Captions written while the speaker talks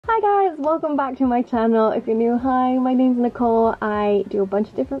Hi guys, welcome back to my channel. If you're new, hi, my name's Nicole. I do a bunch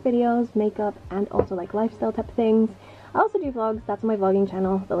of different videos, makeup, and also like lifestyle type things. I also do vlogs, that's my vlogging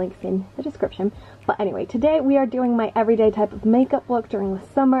channel, the link's in the description. But anyway, today we are doing my everyday type of makeup look during the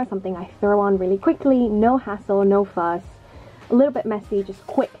summer, something I throw on really quickly, no hassle, no fuss, a little bit messy, just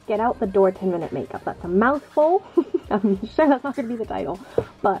quick, get out the door 10-minute makeup. That's a mouthful. I'm sure that's not going to be the title.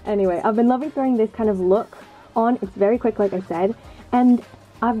 But anyway, I've been loving throwing this kind of look on. It's very quick, like I said, and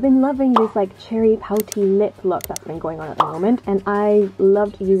I've been loving this like cherry pouty lip look that's been going on at the moment, and I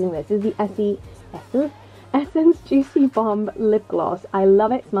loved using this. This is the Essence Juicy Bomb Lip Gloss. I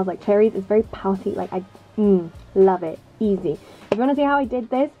love it. It smells like cherries. It's very pouty. Like I love it. Easy. If you want to see how I did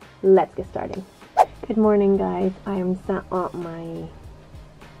this, let's get started. Good morning, guys. I am sat at my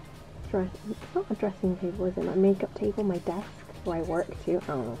it's not a dressing table, is it? My makeup table, my desk where I work too. I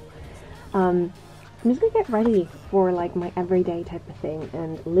don't know. I'm just gonna get ready for like my everyday type of thing,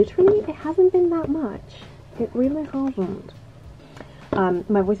 and literally it hasn't been that much. It really hasn't.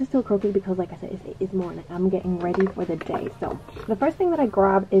 My voice is still croaky because, like I said, it is morning. I'm getting ready for the day. So the first thing that I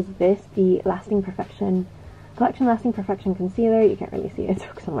grab is this, the Lasting Perfection Collection Lasting Perfection Concealer. You can't really see it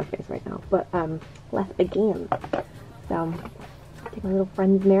because it's on my face right now, but let's begin. So take my little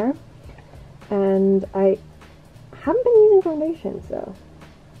friend's mirror, and I haven't been using foundation, so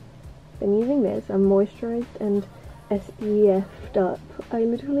been using this. I'm moisturized and SPF'd up. I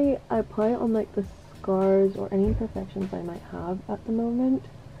literally apply it on like the scars or any imperfections I might have at the moment.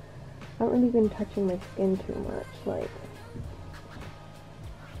 I haven't really been touching my skin too much, like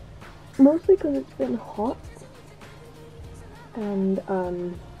mostly because it's been hot and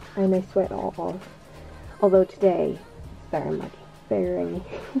I sweat all off. Although today it's very muggy, very rainy.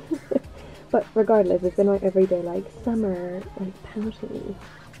 But regardless, it's been my everyday like summer like pouty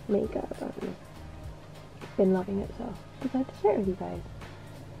makeup. Been loving it, so decided to share it with you guys.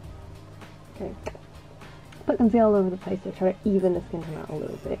 Okay, put concealer all over the place to try to even the skin tone out a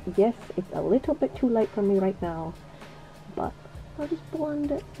little bit. Yes, it's a little bit too light for me right now, but I'll just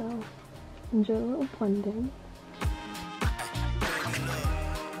blend it, so enjoy a little blending.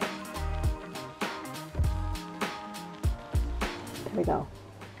 There we go.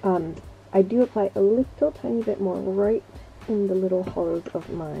 I do apply a little tiny bit more right in the little hollows of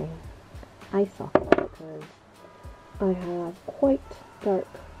my eye socket because I have quite dark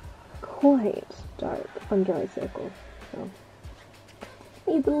under eye circles, so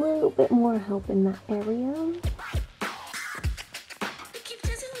needs a little bit more help in that area.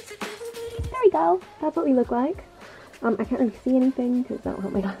 There we go. That's what we look like. I can't really see anything because I don't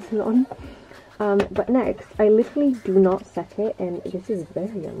have my glasses on. But next, I literally do not set it, and this is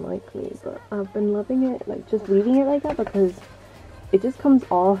very unlikely, but I've been loving it, like just leaving it like that because it just comes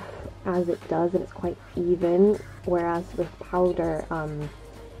off as it does and it's quite even, whereas with powder,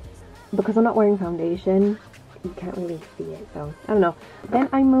 because I'm not wearing foundation, you can't really see it, so I don't know. Then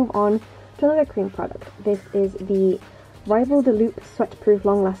I move on to another cream product. This is the Rival de Loop Sweatproof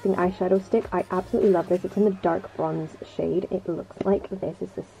Long Lasting Eyeshadow Stick. I absolutely love this. It's in the dark bronze shade. It looks like this.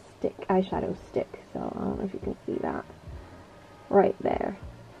 It's a stick, eyeshadow stick, so I don't know if you can see that right there.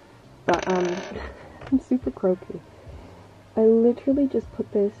 But I'm super croaky. I literally just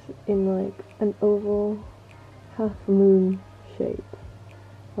put this in like an oval half moon shape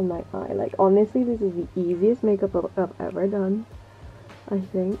on my eye. Like honestly, this is the easiest makeup I've ever done, I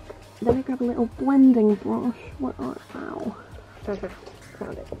think. Then I grab a little blending brush. Ow.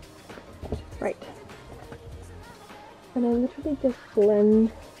 Found it. Right. And I literally just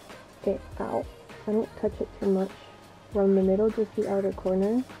blend it out. I don't touch it too much from the middle, just the outer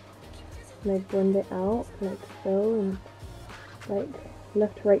corner. And I blend it out like so, and like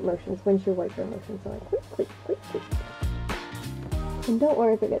left to right motions, windshield wiper motions, so like quick, quick, quick, quick. And don't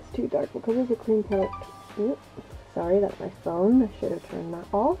worry if it gets too dark because it's a cream product. Oops, sorry, that's my phone. I should have turned that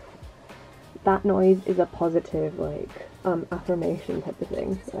off. That noise is a positive like affirmation type of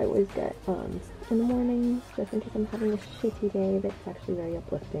thing that I always get in the mornings, just in case I'm having a shitty day. That's actually very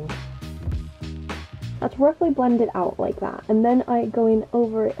uplifting. That's roughly blended out like that, and then I go in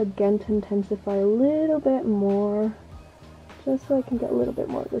over it again to intensify a little bit more, just so I can get a little bit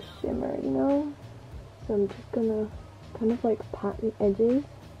more of the shimmer, you know? So I'm just gonna kind of like pat the edges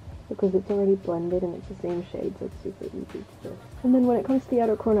because it's already blended and it's the same shade, so it's super easy to do. And then when it comes to the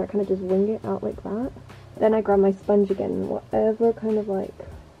outer corner, I kind of just wing it out like that. Then I grab my sponge again, and whatever kind of like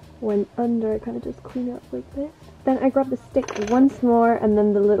went under, I kind of just clean it up like this. Then I grab the stick once more, and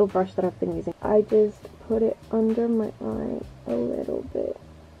then the little brush that I've been using. I just put it under my eye a little bit,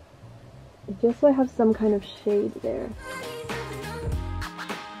 just so I have some kind of shade there.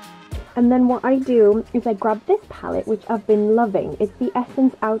 And then what I do is I grab this palette, which I've been loving. It's the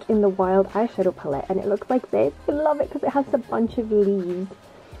Essence Out in the Wild eyeshadow palette, and it looks like this. I love it because it has a bunch of leaves,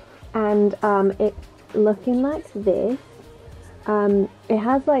 and it's looking like this. It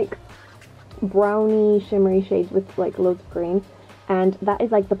has like browny shimmery shades with like loads of green, and that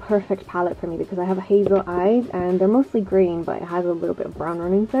is like the perfect palette for me because I have hazel eyes and they're mostly green, but it has a little bit of brown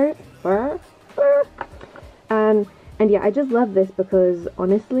running through it. And yeah, I just love this because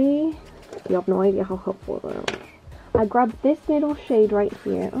honestly, you have no idea how helpful they are. I grabbed this middle shade right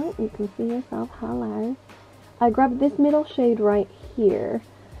here. Oh, you can see yourself, hello. I grabbed this middle shade right here.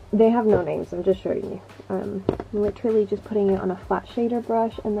 They have no names, I'm just showing you. I'm literally just putting it on a flat shader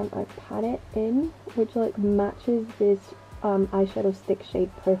brush, and then I pat it in, which like matches this eyeshadow stick shade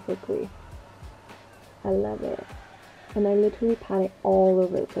perfectly. I love it. And I literally pat it all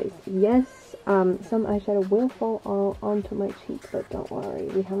over the place. Yes, some eyeshadow will fall all onto my cheek, but don't worry,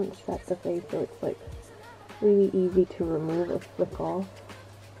 we haven't set the face, so it's like really easy to remove or flick off.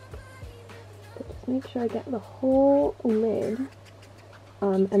 But just make sure I get the whole lid,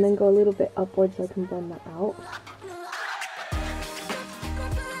 and then go a little bit upwards so I can blend that out.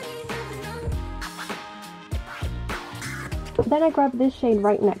 Then I grab this shade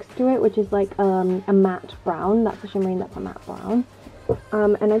right next to it, which is like a matte brown. That's a shimmery and that's a matte brown.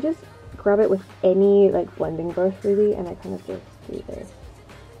 And I just grab it with any like blending brush really, and I kind of just do this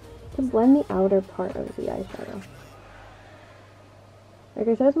to blend the outer part of the eyeshadow. Like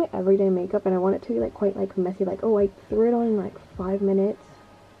I said, it's my everyday makeup, and I want it to be like quite like messy. Like, oh, I threw it on in like 5 minutes,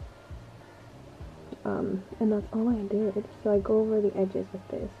 and that's all I did. So I go over the edges with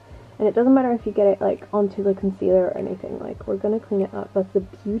this. And it doesn't matter if you get it like onto the concealer or anything, like we're gonna clean it up. That's the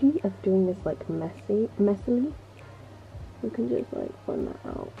beauty of doing this like messily. You can just like blend that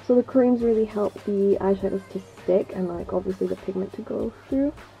out. So the creams really help the eyeshadows to stick and like obviously the pigment to go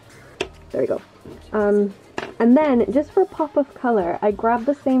through. There we go. And then just for pop of color, I grab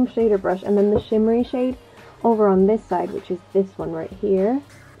the same shader brush and then the shimmery shade over on this side, which is this one right here.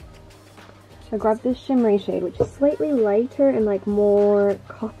 I grabbed this shimmery shade, which is slightly lighter and like more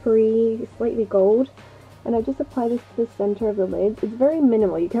coppery, slightly gold, and I just apply this to the center of the lid. It's very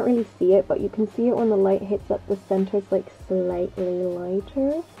minimal, you can't really see it, but you can see it when the light hits at the center. It's like slightly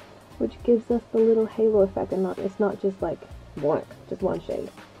lighter, which gives us the little halo effect, and it's not just like just one shade,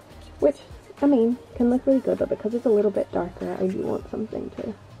 which I mean can look really good, but because it's a little bit darker, I do want something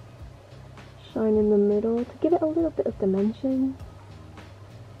to shine in the middle to give it a little bit of dimension.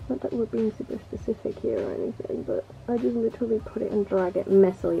 Not that we're being super specific here or anything, but I just literally put it and drag it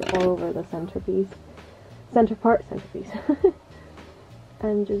messily all over the centerpiece, and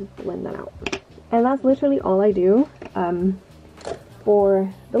just blend that out. And that's literally all I do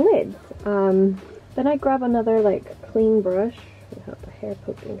for the lids. Then I grab another like clean brush without the hair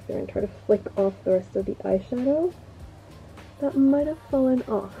poking through and try to flick off the rest of the eyeshadow that might have fallen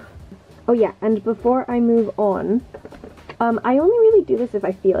off. Oh yeah, and before I move on, I only really do this if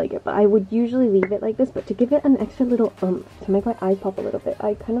I feel like it, but I would usually leave it like this, but to give it an extra little oomph, to make my eyes pop a little bit,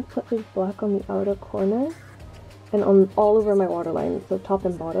 I kind of put this black on the outer corner and on all over my waterline, so top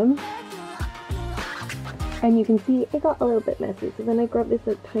and bottom. And you can see it got a little bit messy, so then I grab this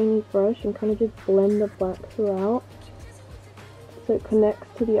like tiny brush and kind of just blend the black throughout so it connects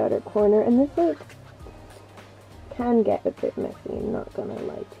to the outer corner. And this like can get a bit messy, I'm not gonna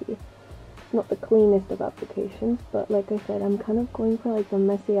lie to you. Not the cleanest of applications, but like I said, I'm kind of going for like the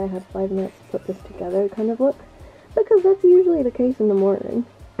messy, I had 5 minutes to put this together kind of look, because that's usually the case in the morning.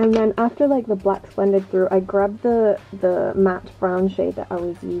 And then after like the black's blended through, I grabbed the matte brown shade that I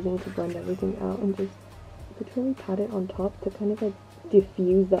was using to blend everything out and just literally pat it on top to kind of like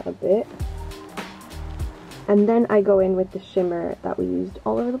diffuse that a bit. And then I go in with the shimmer that we used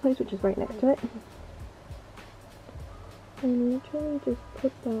all over the place, which is right next to it. And literally just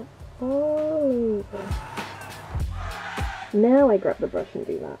put that all over. Now I grab the brush and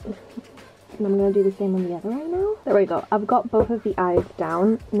do that. And I'm going to do the same on the other eye now. There we go. I've got both of the eyes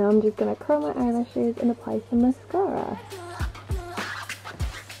down. Now I'm just going to curl my eyelashes and apply some mascara.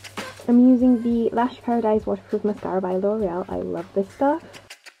 I'm using the Lash Paradise Waterproof Mascara by L'Oreal. I love this stuff.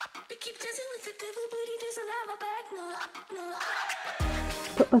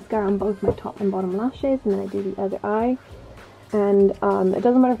 Put mascara on both my top and bottom lashes, and then I do the other eye. And it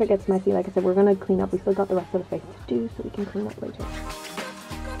doesn't matter if it gets messy, like I said, we're going to clean up. We still got the rest of the face to do, so we can clean up later.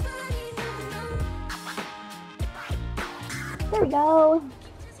 There we go!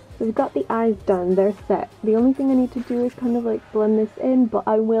 So we've got the eyes done, they're set. The only thing I need to do is kind of like blend this in, but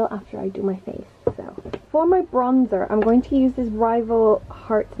I will after I do my face, so for my bronzer, I'm going to use this Rival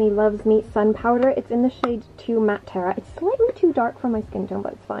Hearts Me Loves Me Sun Powder. It's in the shade 2 Matte Terra. It's slightly too dark for my skin tone,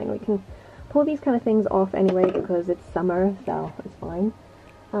 but it's fine. We can pull these kind of things off anyway because it's summer, so it's fine.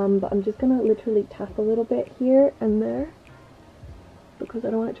 But I'm just going to literally tap a little bit here and there because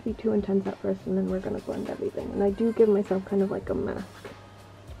I don't want it to be too intense at first, and then we're going to blend everything. And I do give myself kind of like a mask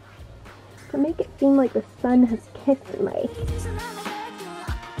to make it seem like the sun has kissed my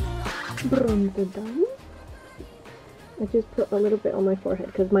bronzer done. I just put a little bit on my forehead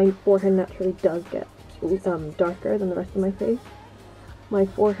because my forehead naturally does get darker than the rest of my face. My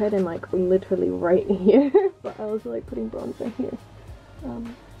forehead and like literally right here, but I was like putting bronzer here. A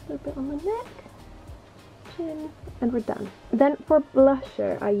little bit on the neck, chin, and we're done. Then for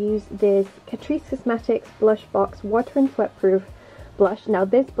blusher, I use this Catrice Cosmetics Blush Box Water and Sweatproof blush. Now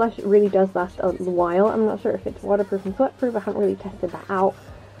this blush really does last a while. I'm not sure if it's waterproof and sweatproof. I haven't really tested that out.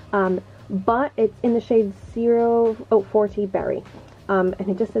 But it's in the shade 40 Berry. And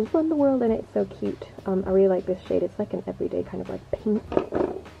it just says run the world, and it's so cute. I really like this shade. It's like an everyday kind of like pink,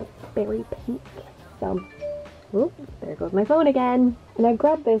 berry pink. So, whoop, there goes my phone again. And I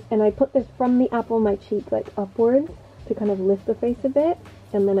grabbed this and I put this from the apple of my cheek like upwards to kind of lift the face a bit,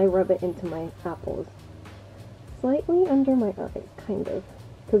 and then I rub it into my apples. Slightly under my eyes, kind of.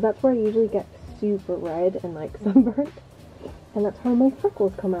 Because that's where I usually get super red and like sunburnt. And that's how my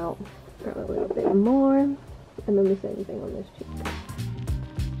freckles come out. Grab a little bit more. And then the same thing on this cheek.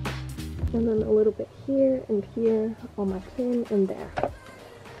 And then a little bit here and here on my chin and there.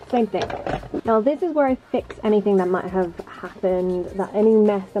 Same thing. Now this is where I fix anything that might have happened, any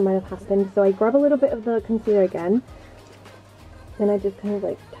mess that might have happened. So I grab a little bit of the concealer again. And I just kind of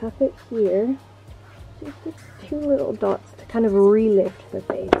like tap it here. Just 2 little dots to kind of relift the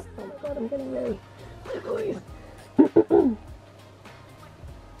face. Oh my god, I'm getting really ticklish.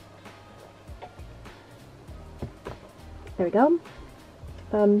 There we go.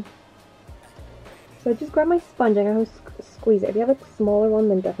 So I just grab my sponge and I squeeze it. If you have a smaller one,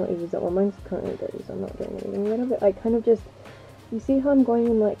 then definitely use that one. Mine's currently dirty, so I'm not doing anything with it. But I kind of just, you see how I'm going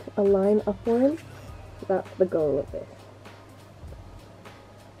in like a line upwards? That's the goal of this.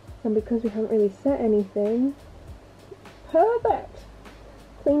 And because we haven't really set anything, perfect!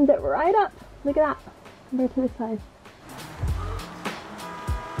 Cleans it right up. Look at that. Over to the side.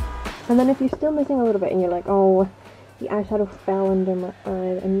 And then if you're still missing a little bit and you're like, oh, the eyeshadow fell under my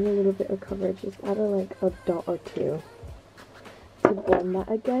eye, I need a little bit of coverage, just add like a dot or two to blend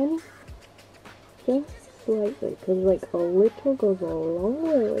that again. Just slightly, because like a little goes a long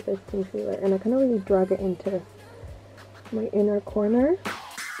way with this concealer. And I kind of really drag it into my inner corner.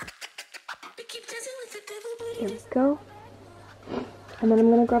 There we go. And then I'm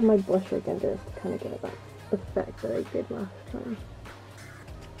going to grab my blusher again just to kind of get that effect that I did last time.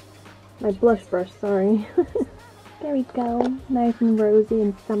 My blush brush, sorry. There we go. Nice and rosy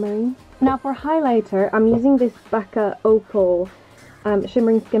and summery. Now for highlighter, I'm using this Becca Opal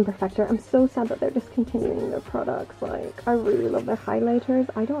Shimmering Skin Perfector. I'm so sad that they're discontinuing their products. Like, I really love their highlighters.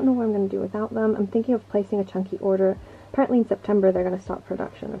 I don't know what I'm going to do without them. I'm thinking of placing a chunky order. Apparently in September they're going to stop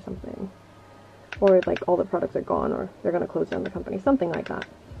production or something. Or like all the products are gone, or they're going to close down the company. Something like that.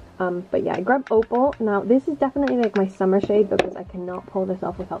 But yeah, I grabbed Opal. Now this is definitely like my summer shade because I cannot pull this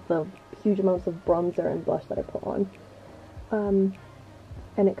off without the huge amounts of bronzer and blush that I put on.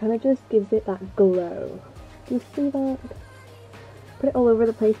 And it kind of just gives it that glow. Do you see that? Put it all over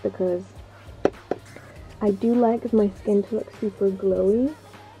the place because I do like my skin to look super glowy,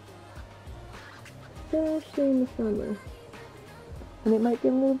 especially in the summer. And it might be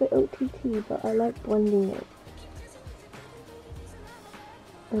a little bit OTT, but I like blending it.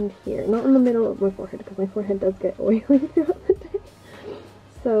 And here, not in the middle of my forehead because my forehead does get oily throughout the day.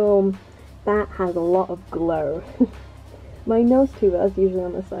 So that has a lot of glow. My nose too, but that's usually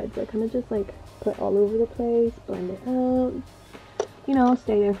on the side, so I kind of just like put it all over the place, blend it out, you know,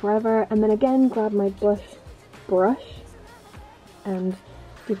 stay there forever. And then again, grab my blush brush and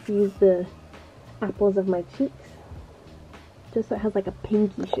diffuse the apples of my cheeks, just so it has like a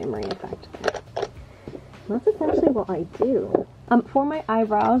pinky shimmery effect. And that's essentially what I do. For my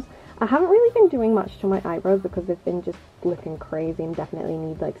eyebrows, I haven't really been doing much to my eyebrows because they've been just looking crazy and definitely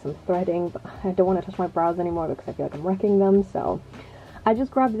need like some threading, but I don't want to touch my brows anymore because I feel like I'm wrecking them. So I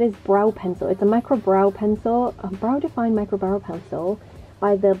just grabbed this brow pencil. It's a micro brow pencil, a brow defined micro brow pencil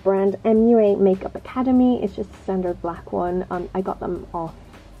by the brand MUA Makeup Academy. It's just a standard black one. I got them off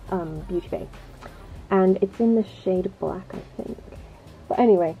Beauty Bay, and it's in the shade black, I think. But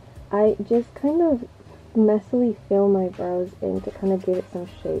anyway, I just kind of messily fill my brows in to kind of give it some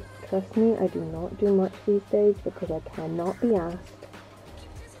shape. Trust me, I do not do much these days because I cannot be asked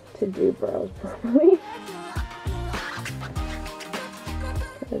to do brows properly.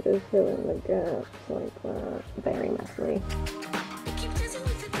 I just fill in the gaps like that. Very messy.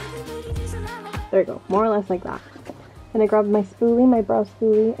 There you go, more or less like that. And I grabbed my spoolie, my brow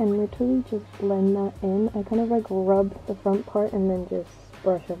spoolie, and literally just blend that in. I kind of like rub the front part and then just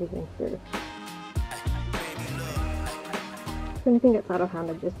brush everything through. If anything gets out of hand,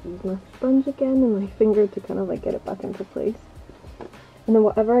 I just use my sponge again and my finger to kind of like get it back into place. And then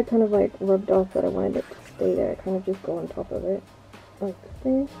whatever I kind of like rubbed off that I wanted it to stay there, I kind of just go on top of it, like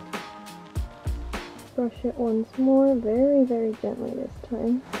this. Brush it once more, very, very gently this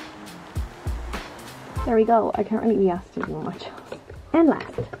time. There we go, I can't really be asked to do much else. And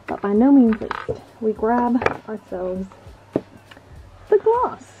last, but by no means least, we grab ourselves the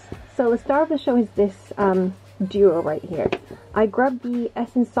gloss. So the star of the show is this duo right here. I grabbed the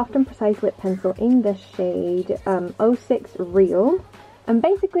Essence Soft and Precise Lip Pencil in the shade 06 Real. And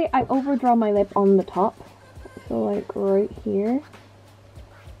basically I overdraw my lip on the top. So like right here.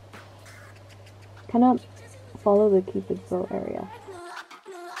 Kind of follow the Cupid's bow area.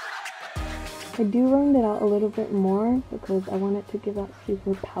 I do round it out a little bit more because I want it to give that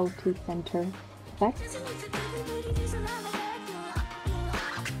super pouty center effect.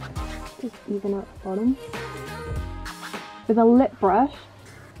 Just even out the bottom. With a lip brush,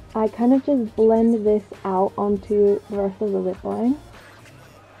 I kind of just blend this out onto the rest of the lip line.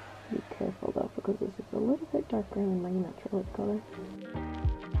 Be careful though, because this is a little bit darker than my natural lip color.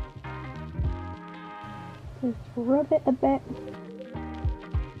 Just rub it a bit.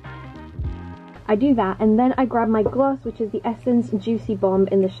 I do that, and then I grab my gloss, which is the Essence Juicy Bomb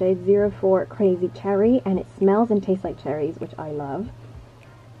in the shade 04 Crazy Cherry, and it smells and tastes like cherries, which I love.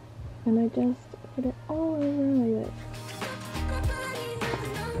 And I just put it all over like this.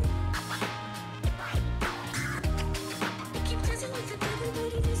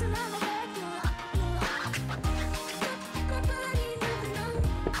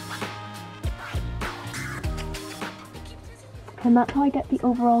 And that's how I get the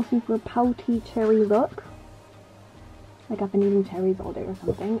overall super pouty cherry look. Like I've been eating cherries all day or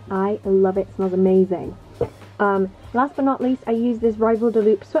something. I love it, it smells amazing. Last but not least, I use this Rival de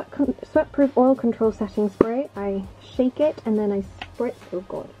Loop Sweatproof Oil Control Setting Spray. I shake it and then I spritz, oh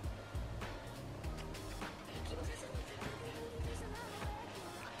god.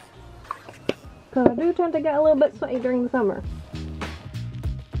 Because I do tend to get a little bit sweaty during the summer.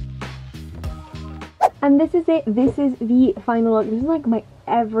 And this is it. This is the final look. This is like my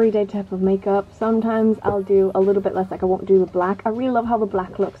everyday type of makeup. Sometimes I'll do a little bit less, like I won't do the black. I really love how the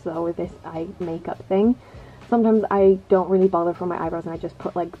black looks though with this eye makeup thing. Sometimes I don't really bother for my eyebrows and I just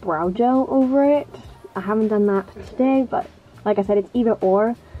put like brow gel over it. I haven't done that today, but like I said, it's either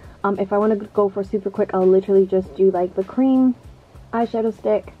or. If I want to go for super quick, I'll literally just do like the cream eyeshadow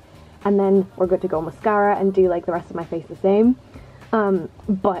stick and then we're good to go mascara and do like the rest of my face the same.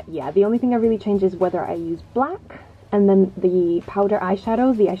 But yeah, the only thing I really change is whether I use black and then the powder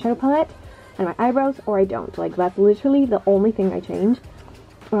eyeshadow, the eyeshadow palette, and my eyebrows, or I don't. Like, that's literally the only thing I change.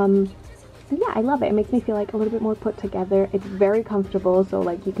 Yeah, I love it. It makes me feel like a little bit more put together. It's very comfortable, so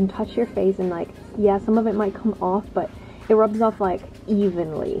like you can touch your face and like, yeah, some of it might come off, but it rubs off like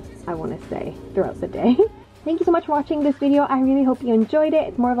evenly, I want to say, throughout the day. Thank you so much for watching this video. I really hope you enjoyed it.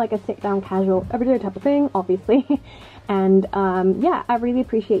 It's more of like a sit down casual everyday type of thing, obviously. And yeah, I really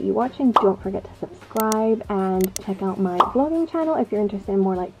appreciate you watching. Don't forget to subscribe and check out my vlogging channel if you're interested in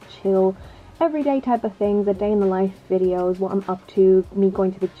more like chill everyday type of things, a day in the life videos, what I'm up to, me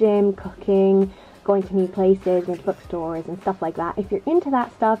going to the gym, cooking, going to new places, going to bookstores and stuff like that. If you're into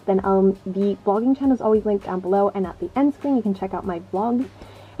that stuff, then the vlogging channel is always linked down below, and at the end screen you can check out my vlogs.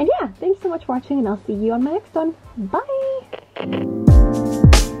 And yeah, thanks so much for watching, and I'll see you on my next one. Bye!